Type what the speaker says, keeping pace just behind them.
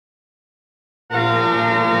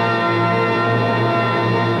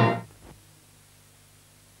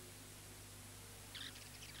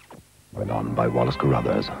Nylon by Wallace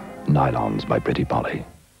Carruthers. Nylons by Pretty Polly.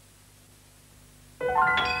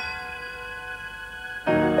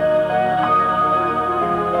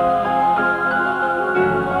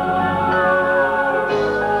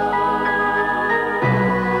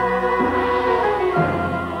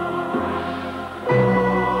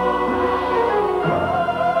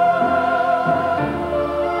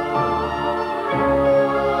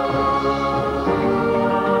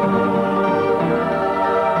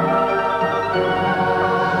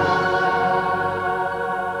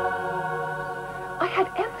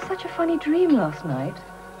 Dream last night.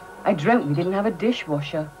 I dreamt we didn't have a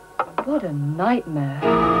dishwasher. What a nightmare.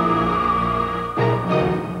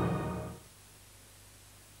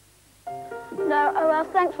 No, oh well,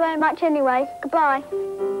 thanks very much anyway. Goodbye.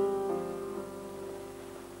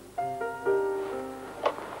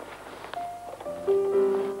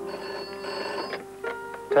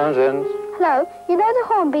 Townsend. Hello, you know the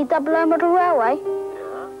Hornby Double O Model Railway?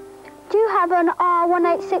 Yeah. Do you have an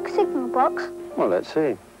R186 signal box? Well, let's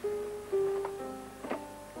see.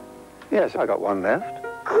 Yes, I got one left.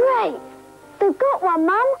 Great! They've got one,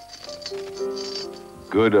 Mum.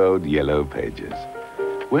 Good old yellow pages.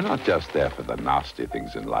 We're not just there for the nasty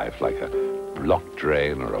things in life, like a blocked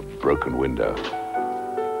drain or a broken window.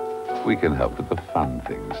 We can help with the fun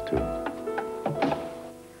things, too.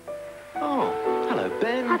 Oh, hello,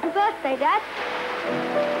 Ben. Happy birthday, Dad.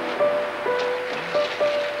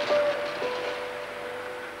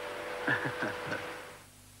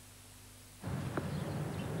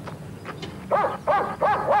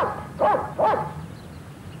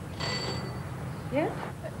 Yes?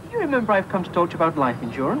 You remember I've come to talk to you about life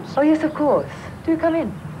insurance? Oh, yes, of course. Do come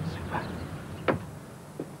in. Super.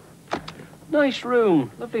 Nice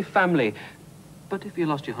room, lovely family. But if you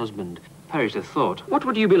lost your husband, perish the thought, what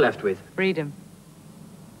would you be left with? Freedom.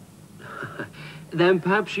 Then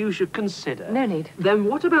perhaps you should consider... No need. Then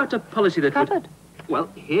what about a policy that Covered. Well,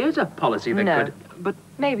 here's a policy that No. could... But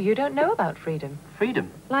Maybe you don't know about freedom.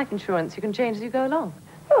 freedom. Life insurance you can change as you go along.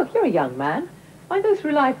 Look, you're a young man. Why go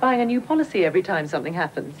through life buying a new policy every time something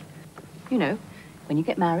happens? You know, when you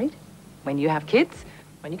get married, when you have kids,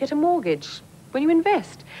 when you get a mortgage, when you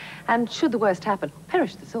invest. And should the worst happen,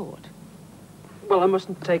 perish the thought. Well, I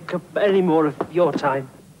mustn't take up any more of your time.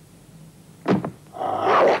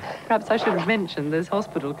 Perhaps I should mention there's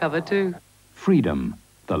hospital cover, too. Freedom,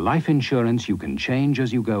 the life insurance you can change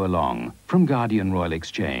as you go along. From Guardian Royal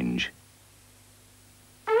Exchange.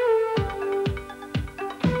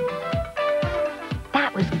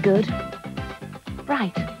 That was good.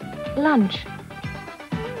 Right, lunch.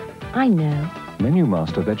 I know. Menu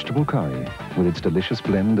Master Vegetable Curry, with its delicious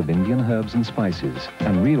blend of Indian herbs and spices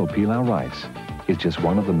and real pilau rice, is just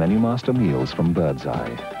one of the Menu Master meals from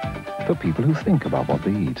Birdseye. For people who think about what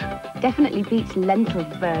they eat. Definitely beats lentil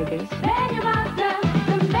burgers. Menu Master,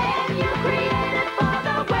 the menu created for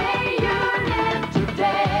the way you live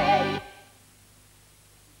today.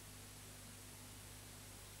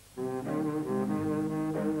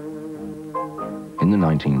 In the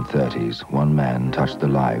 1930s, one man touched the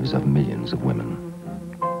lives of millions of women.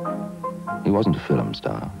 He wasn't a film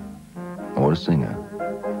star or a singer,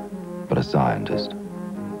 but a scientist.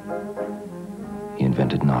 He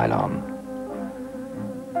invented nylon.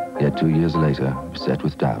 Yet 2 years later, beset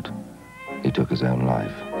with doubt, he took his own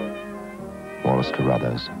life. Wallace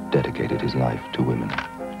Carruthers dedicated his life to women.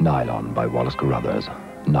 Nylon by Wallace Carruthers.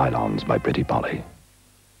 Nylons by Pretty Polly.